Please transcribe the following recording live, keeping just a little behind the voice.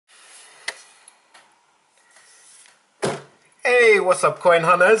Hey, what's up, coin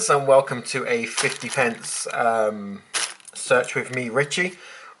hunters, and welcome to a 50 pence search with me, Richie.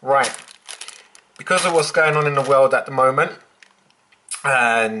 Right, because of what's going on in the world at the moment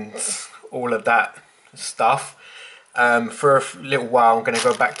and all of that stuff, for a little while I'm going to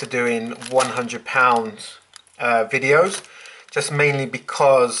go back to doing £100 videos, just mainly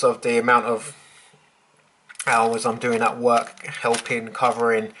because of the amount of hours I'm doing at work, helping,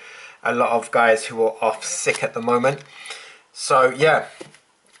 covering a lot of guys who are off sick at the moment. So yeah,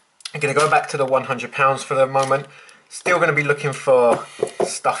 I'm going to go back to the £100 for the moment. Still going to be looking for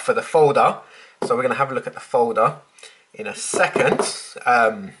stuff for the folder. So we're going to have a look at the folder in a second.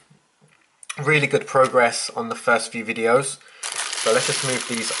 Really good progress on the first few videos. So let's just move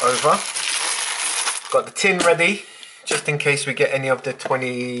these over. Got the tin ready, just in case we get any of the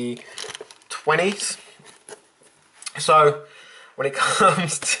 2020s. So when it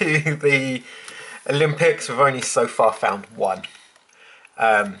comes to the Olympics, we've only so far found one.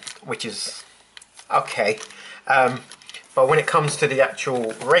 Which is okay, but when it comes to the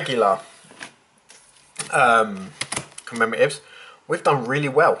actual regular commemoratives, we've done really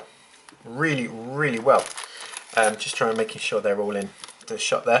well, really well. Just trying to making sure they're all in the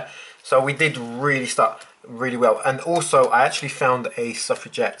shot there. So we did really start really well, and also I actually found a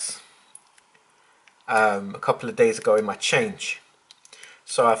suffragettes a couple of days ago in my change,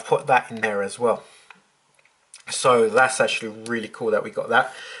 so I've put that in there as well. So that's actually really cool that we got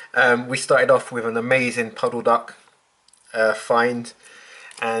that. We started off with an amazing puddle duck find,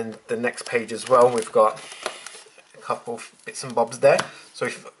 and the next page as well we've got a couple of bits and bobs there. So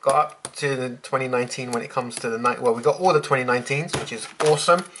we've got up to the 2019 when it comes to the night. Well, we got all the 2019s, which is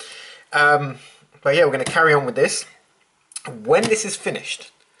awesome. But yeah, we're going to carry on with this. When this is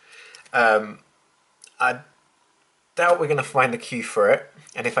finished, I doubt we're going to find a queue for it.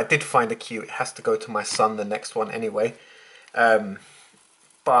 And if I did find a queue, it has to go to my son, the next one anyway.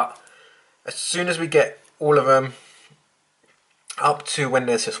 But as soon as we get all of them up to when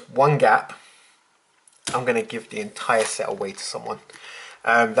there's just one gap, I'm going to give the entire set away to someone.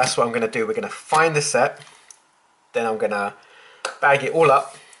 That's what I'm going to do. We're going to find the set, then I'm going to bag it all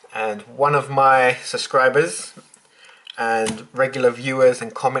up, and one of my subscribers and regular viewers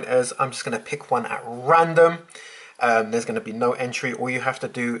and commenters, I'm just going to pick one at random. There's going to be no entry. All you have to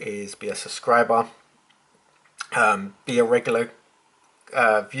do is be a subscriber, be a regular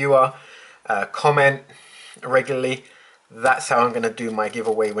viewer, comment regularly. That's how I'm going to do my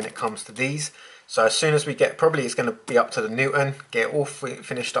giveaway when it comes to these. So as soon as we get, probably it's going to be up to the Newton, get all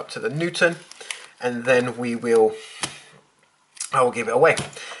finished up to the Newton, and then I will give it away.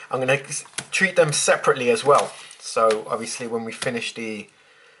 I'm going to treat them separately as well. So obviously when we finish the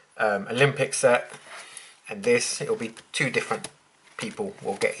Olympic set and this, it'll be two different people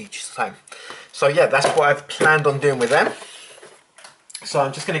will get each time. So yeah, that's what I've planned on doing with them. So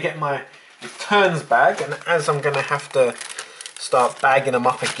I'm just going to get my returns bag, and as I'm going to have to start bagging them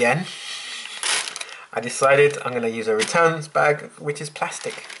up again, I decided I'm going to use a returns bag which is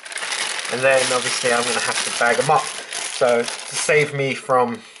plastic, and then obviously I'm going to have to bag them up. So to save me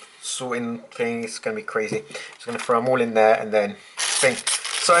from sorting things, it's going to be crazy. Just going to throw them all in there and then thing.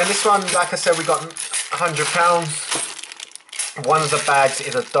 So in this one, like I said, we got £100. One of the bags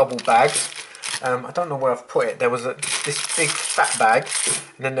is a double bag. I don't know where I've put it. There was this big fat bag,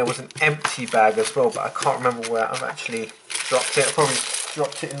 and then there was an empty bag as well, but I can't remember where I've actually dropped it. I probably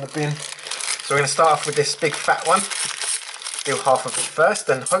dropped it in the bin. So we're going to start off with this big fat one. Do half of it first,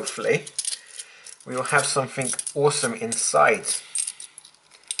 and hopefully we will have something awesome inside.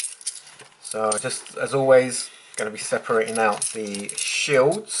 So just as always, going to be separating out the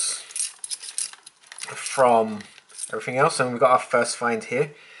shields from everything else, and we've got our first find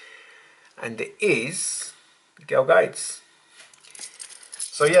here, and it is the Girl Guides.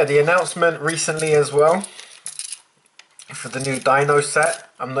 So yeah, the announcement recently as well for the new Dino set.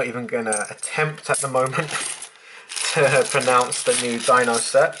 I'm not even going to attempt at the moment to pronounce the new Dino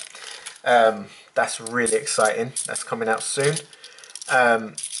set. That's really exciting. That's coming out soon.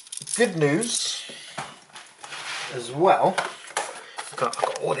 Good news as well. I've got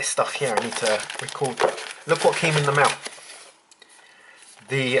all this stuff here I need to record. Look what came in the mail.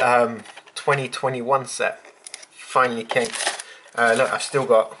 The 2021 set finally came. Look, I've still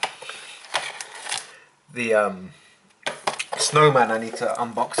got the snowman I need to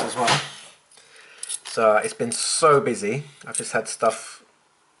unbox as well. So it's been so busy. I've just had stuff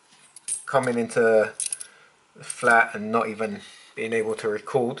coming into the flat and not even being able to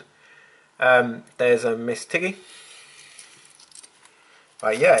record. There's a Miss Tiggy.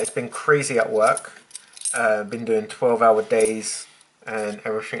 But yeah, it's been crazy at work. Been doing 12-hour days and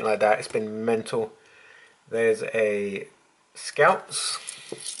everything like that. It's been mental. There's a scouts,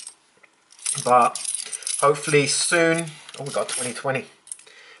 but hopefully soon, oh, we got 2020.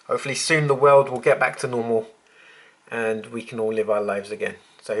 Hopefully soon the world will get back to normal and we can all live our lives again.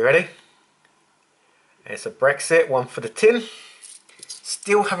 So you ready? It's a Brexit, one for the tin.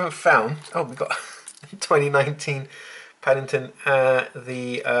 Still haven't found, oh, we got 2019 Paddington at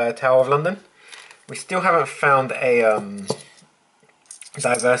the Tower of London. We still haven't found a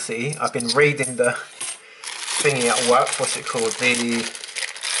diversity. I've been raiding the thingy at work, what's it called, the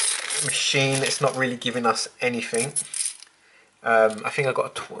machine. It's not really giving us anything. I think I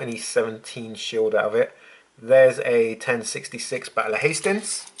got a 2017 shield out of it. There's a 1066 Battle of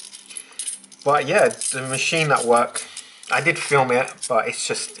Hastings. But yeah, the machine at work, I did film it, but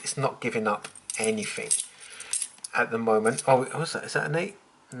it's not giving up anything at the moment. Oh, what's that? Is that an 8?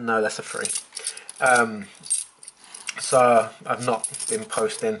 No, that's a 3. So I've not been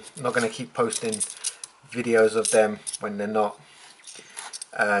posting. I'm not going to keep posting videos of them when they're not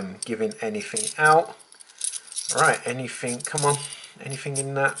giving anything out. Right, anything, come on, anything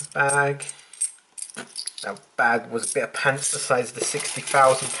in that bag? That bag was a bit of pants the size of the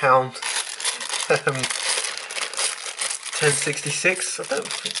 £60,000 1066. I don't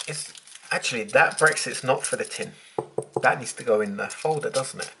think it's actually, that Brexit's not for the tin. That needs to go in the folder,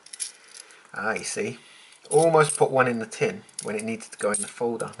 doesn't it? Ah, you see, almost put one in the tin when it needed to go in the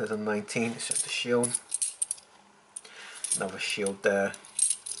folder. There's a 19. It's just a shield. Another shield there.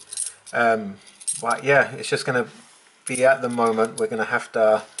 But yeah, it's just gonna be, at the moment we're gonna have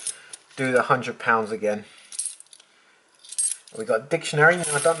to do the £100 again. We got dictionary.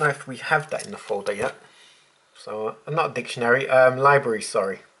 Now, I don't know if we have that in the folder yet. So not dictionary, library,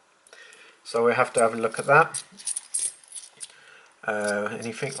 sorry. So we have to have a look at that.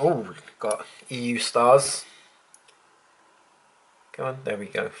 Anything? Oh, we've got EU stars. Come on, there we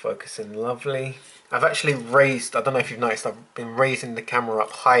go, focusing, lovely. I've actually raised, I don't know if you've noticed, I've been raising the camera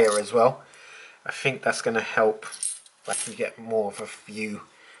up higher as well. I think that's going to help, like, you get more of a view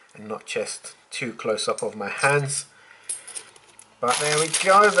and not just too close up of my hands. But there we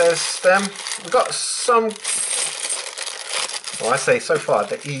go, there's them. We've got some, well, I say so far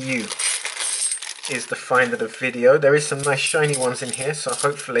the EU is the find of the video. There is some nice shiny ones in here, so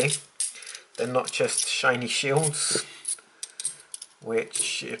hopefully they're not just shiny shields.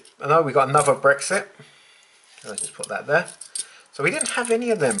 Which, I know we got another Brexit. I'll just put that there. So we didn't have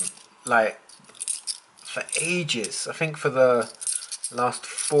any of them, like, for ages. I think for the last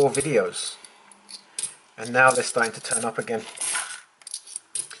 4 videos. And now they're starting to turn up again,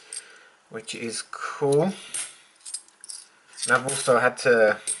 which is cool. And I've also had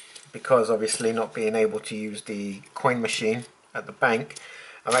to, because obviously not being able to use the coin machine at the bank,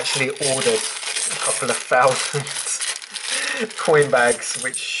 I've actually ordered a couple of thousand coin bags,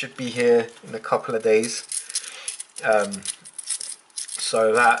 which should be here in a couple of days.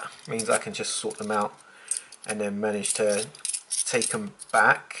 So that means I can just sort them out and then manage to take them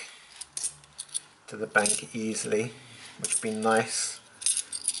back to the bank easily, which would be nice.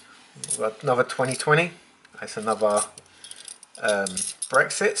 We've got another 2020. That's another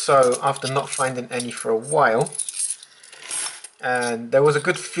Brexit. So after not finding any for a while, and there was a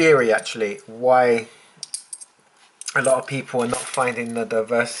good theory actually why a lot of people are not finding the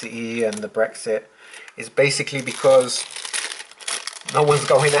diversity and the Brexit, is basically because no one's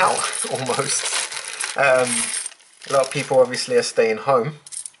going out almost. A lot of people obviously are staying home,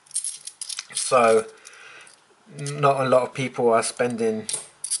 so not a lot of people are spending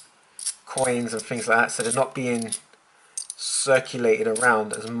coins and things like that, so they're not being circulated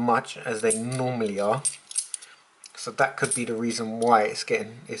around as much as they normally are. So that could be the reason why it's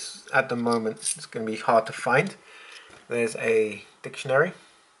at the moment it's going to be hard to find. There's a dictionary.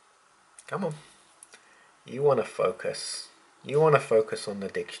 Come on, you want to focus. You want to focus on the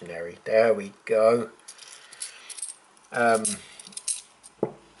dictionary. There we go.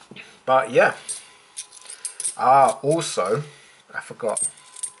 But yeah. Also, I forgot.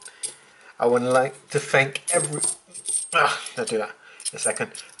 I would like to thank I'll do that in a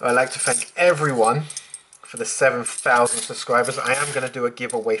second. I'd like to thank everyone for the 7,000 subscribers. I am going to do a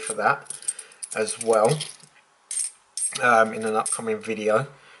giveaway for that as well in an upcoming video.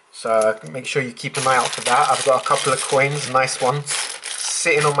 So make sure you keep an eye out for that. I've got a couple of coins, nice ones,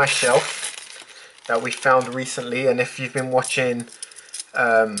 sitting on my shelf that we found recently. And if you've been watching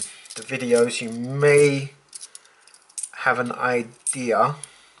the videos, you may have an idea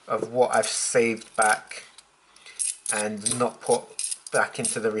of what I've saved back and not put back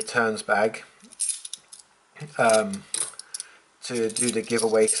into the returns bag to do the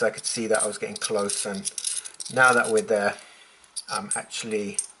giveaway, because I could see that I was getting close. And now that we're there, I'm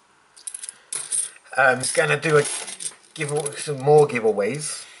actually gonna do give some more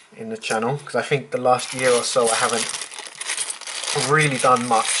giveaways in the channel, because I think the last year or so I haven't really done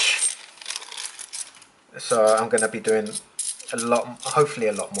much. So I'm going to be doing a lot, hopefully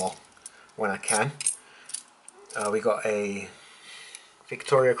a lot more when I can. We got a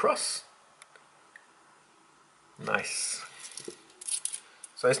Victoria Cross. Nice.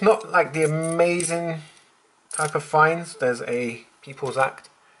 So it's not like the amazing type of finds. There's a People's Act.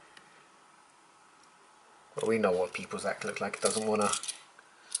 Well, we know what People's Act looks like. It doesn't want to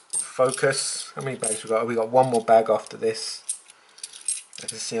focus. How many bags we got? We got one more bag after this. I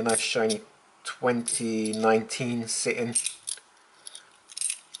can see a nice shiny 2019 sitting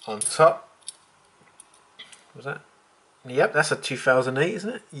on top. Was that? Yep, that's a 2008, isn't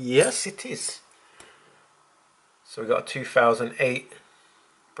it? Yes, it is. So we got a 2008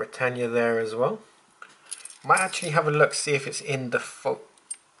 Britannia there as well. Might actually have a look, see if it's in the folder.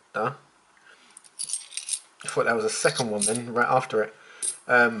 I thought that was the second one then, right after it.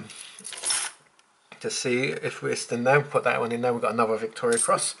 To see if it's in there, put that one in there. We've got another Victoria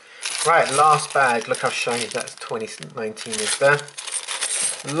Cross. Right, last bag. Look how shiny that 2019 is there.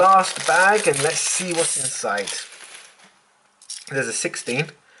 Last bag, and let's see what's inside. There's a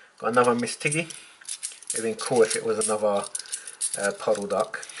 16. Got another Miss Tiggy. It would have been cool if it was another puddle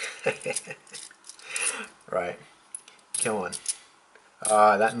duck. Right, come on.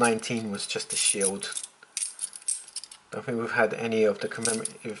 That 19 was just a shield. Don't think we've had any of the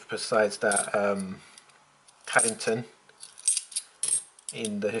commemorative besides that Paddington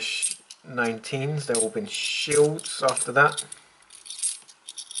in the 19s. They've all been shields after that.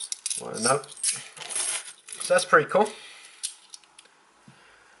 Well, no. So that's pretty cool.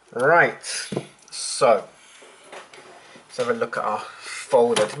 Right, so let's have a look at our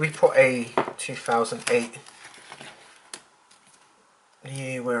folder. Did we put a 2008?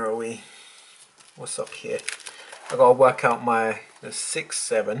 Yeah, where are we? What's up here? I gotta work out the 6,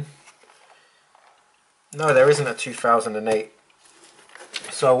 7. No, there isn't a 2008.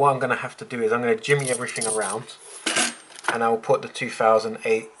 So what I'm gonna have to do is I'm gonna jimmy everything around, and I will put the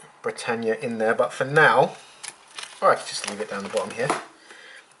 2008 Britannia in there. But for now, or I can just leave it down the bottom here.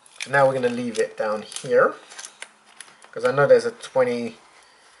 For now, we're gonna leave it down here because I know there's a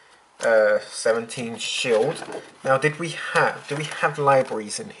 2017 shield. Now, do we have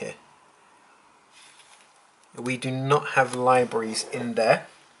libraries in here? We do not have libraries in there.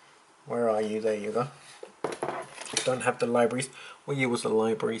 Where are you? There you go. Don't have the libraries. What year was the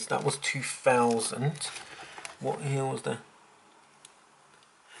libraries? That was 2000. What year was that?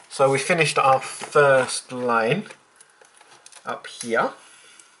 So we finished our first line up here.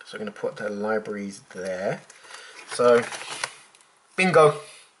 So we're going to put the libraries there. So, bingo.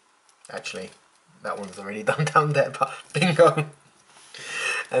 Actually, that one's already done down there, but bingo.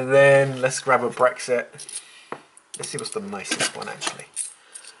 And then let's grab a Brexit. Let's see what's the nicest one actually.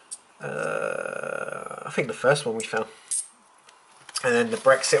 I think the first one we found. And then the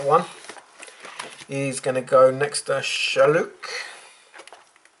Brexit one is going to go next to Shaluk.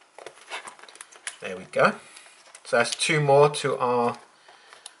 There we go. So that's 2 more to our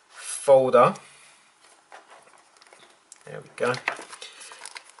folder. There we go.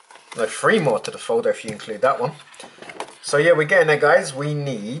 No, 3 more to the folder if you include that one. So yeah, we're getting there, guys. We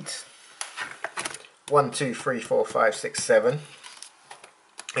need 1, 2, 3, 4, 5, 6, 7,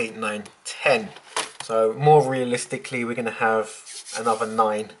 8, 9, 10. So more realistically, we're going to have another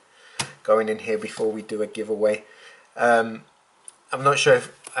 9 going in here before we do a giveaway. I'm not sure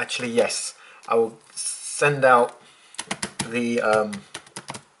if actually, yes, I will send out the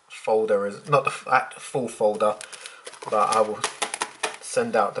folder as not the full folder, but I will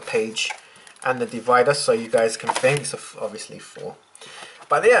send out the page and the divider so you guys can think. So obviously 4.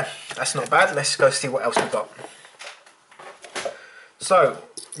 But yeah, that's not bad. Let's go see what else we got. So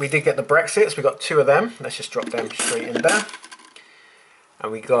we did get the Brexits. We got 2 of them. Let's just drop them straight in there.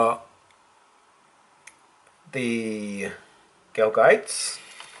 And we got the Girl Guides,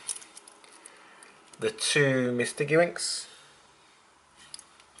 the 2 Mr. Gewinks,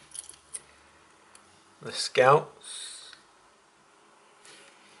 the Scouts,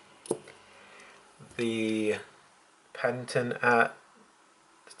 the Paddington at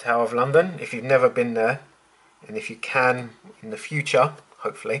the Tower of London. If you've never been there, and if you can in the future,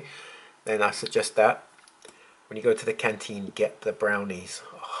 hopefully, then I suggest that. When you go to the canteen, get the brownies.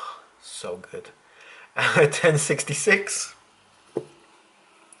 Oh, so good. 1066.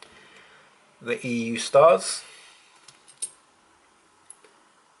 The EU stars.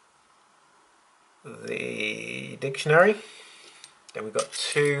 The dictionary. Then we've got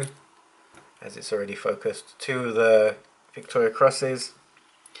 2, as it's already focused, 2 of the Victoria Crosses.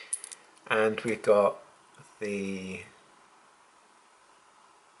 And we've got the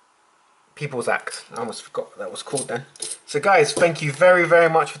People's Act. I almost forgot what that was called then. So guys, thank you very, very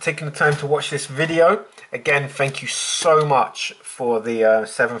much for taking the time to watch this video. Again, thank you so much for the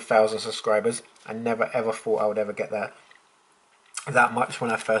 7,000 subscribers. I never ever thought I would ever get that much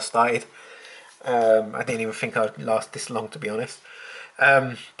when I first started. I didn't even think I'd last this long, to be honest.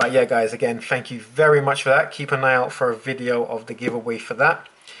 But yeah guys, again, thank you very much for that. Keep an eye out for a video of the giveaway for that.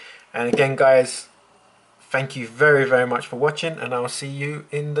 And again guys, thank you very, very much for watching, and I will see you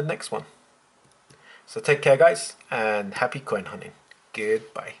in the next one. So take care guys, and happy coin hunting.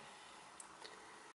 Goodbye.